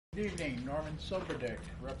Good evening, Norman Silberdick,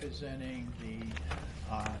 representing the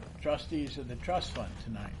trustees of the trust fund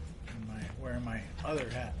tonight. Wearing my other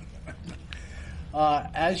hat.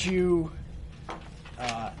 As you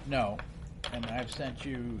know, and I've sent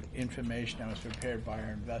you information that was prepared by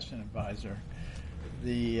our investment advisor,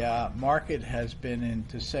 the market has been in,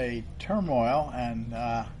 to say, turmoil, and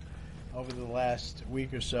over the last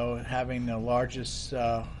week or so, having the largest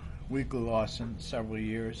weekly loss in several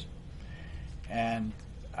years. And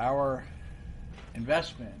our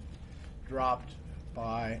investment dropped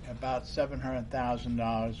by about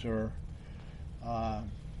 $700,000, or a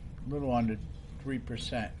little under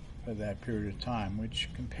 3% for that period of time, which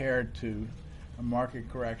compared to a market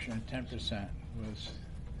correction of 10%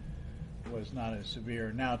 was not as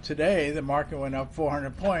severe. Now today the market went up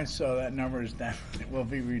 400 points, so that number is down. It will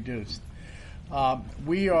be reduced.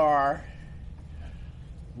 We are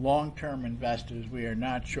long-term investors. We are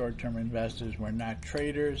not short-term investors. We're not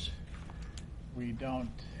traders. We don't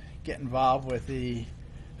get involved with the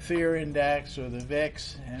fear index or the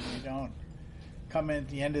VIX, and we don't come in at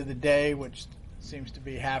the end of the day, which seems to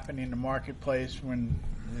be happening in the marketplace when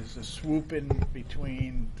there's a swoop in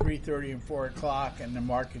between 3:30 and 4 o'clock, and the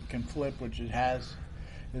market can flip, which it has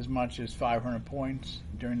as much as 500 points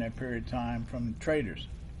during that period of time from traders.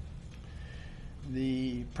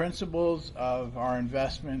 The principles of our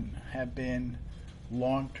investment have been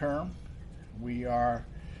long-term. We are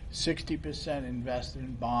 60% invested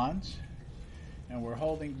in bonds, and we're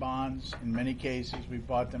holding bonds. In many cases, we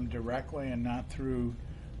bought them directly and not through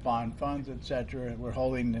bond funds, etc. We're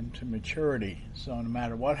holding them to maturity. So no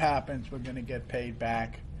matter what happens, we're going to get paid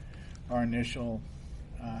back our initial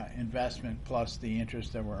investment plus the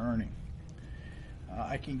interest that we're earning.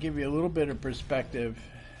 I can give you a little bit of perspective.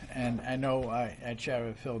 And I know I chatted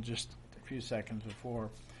with Phil just a few seconds before.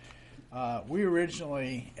 We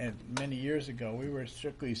originally, many years ago, we were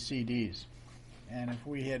strictly CDs. And if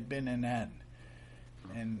we had been in that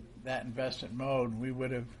investment mode, we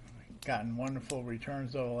would have gotten wonderful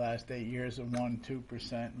returns over the last 8 years of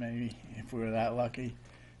 1-2%, maybe, if we were that lucky,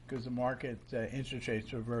 because the market interest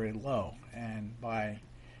rates were very low. And by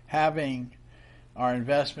having our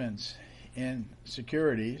investments in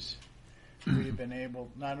securities, we've been able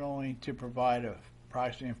not only to provide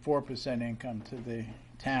approximately 4% income to the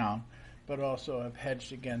town, but also have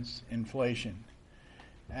hedged against inflation.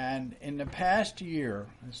 And in the past year,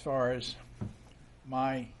 as far as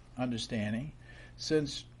my understanding,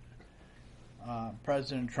 since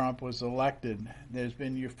President Trump was elected, there's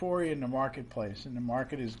been euphoria in the marketplace, and the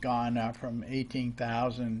market has gone up from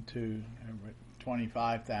 18,000 to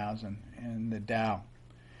 25,000 in the Dow.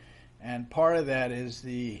 And part of that is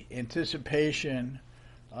the anticipation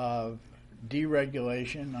of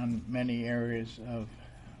deregulation on many areas of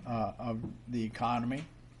the economy.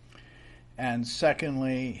 And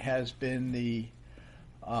secondly has been the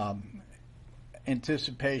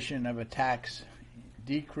anticipation of a tax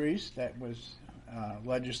decrease that was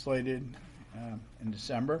legislated in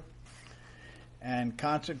December. And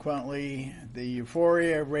consequently, the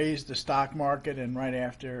euphoria raised the stock market, and right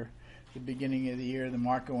after the beginning of the year, the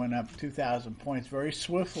market went up 2,000 points very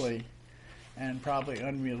swiftly and probably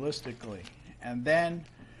unrealistically. And then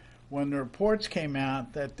when the reports came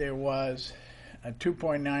out that there was a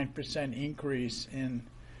 2.9% increase in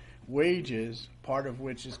wages, part of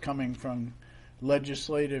which is coming from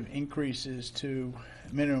legislative increases to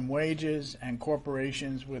minimum wages and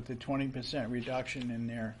corporations with a 20% reduction in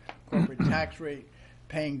their corporate tax rate,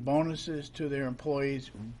 paying bonuses to their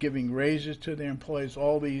employees, giving raises to their employees,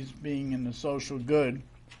 all these being in the social good.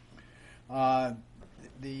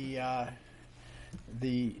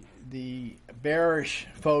 The bearish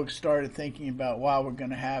folks started thinking about, wow, we're going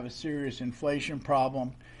to have a serious inflation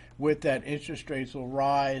problem. With that, interest rates will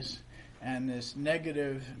rise, and this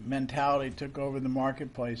negative mentality took over the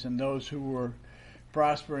marketplace, and those who were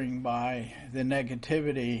prospering by the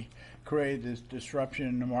negativity created this disruption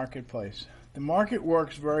in the marketplace. The market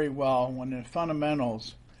works very well when the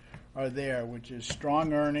fundamentals are there, which is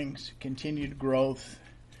strong earnings, continued growth,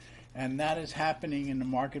 and that is happening in the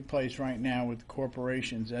marketplace right now with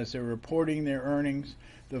corporations. As they're reporting their earnings,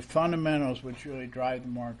 the fundamentals which really drive the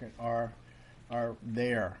market are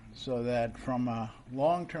there, so that from a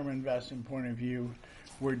long-term investment point of view,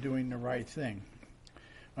 we're doing the right thing.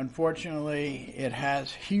 Unfortunately, it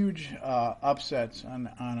has huge upsets on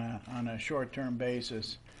a short-term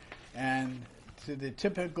basis. And to the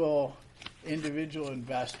typical individual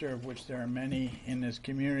investor, of which there are many in this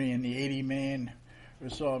community, and the 80 million or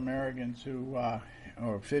so Americans who,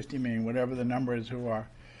 or 50 million, whatever the number is, who are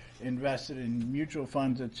invested in mutual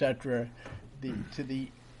funds, etc., to the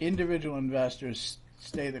individual investors,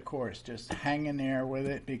 stay the course. Just hang in there with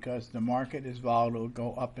it because the market is volatile,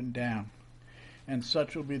 go up and down. And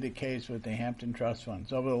such will be the case with the Hampton Trust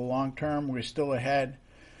Funds. Over the long term, we're still ahead.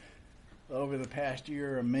 Over the past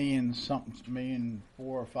year, $1 million something, $1.4 million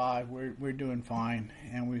or $1.5 million, we're doing fine,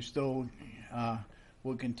 and we still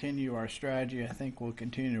will continue our strategy. I think will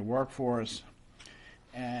continue to work for us,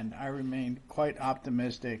 and I remain quite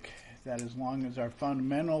optimistic that as long as our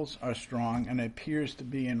fundamentals are strong, and it appears to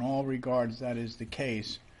be in all regards that is the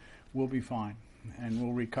case, we'll be fine, and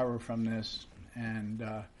we'll recover from this. And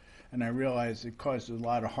I realize it causes a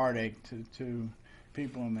lot of heartache to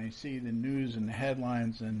people when they see the news and the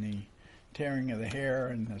headlines and the tearing of the hair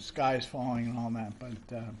and the skies falling and all that, but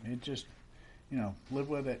it just, live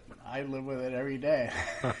with it. I live with it every day.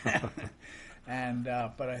 And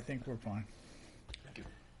but I think we're fine. Thank you.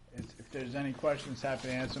 If there's any questions, happy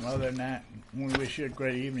to answer them. Other than that, we wish you a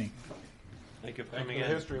great evening. Thank you for Thank coming you for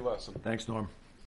in. the history lesson. Thanks, Norm.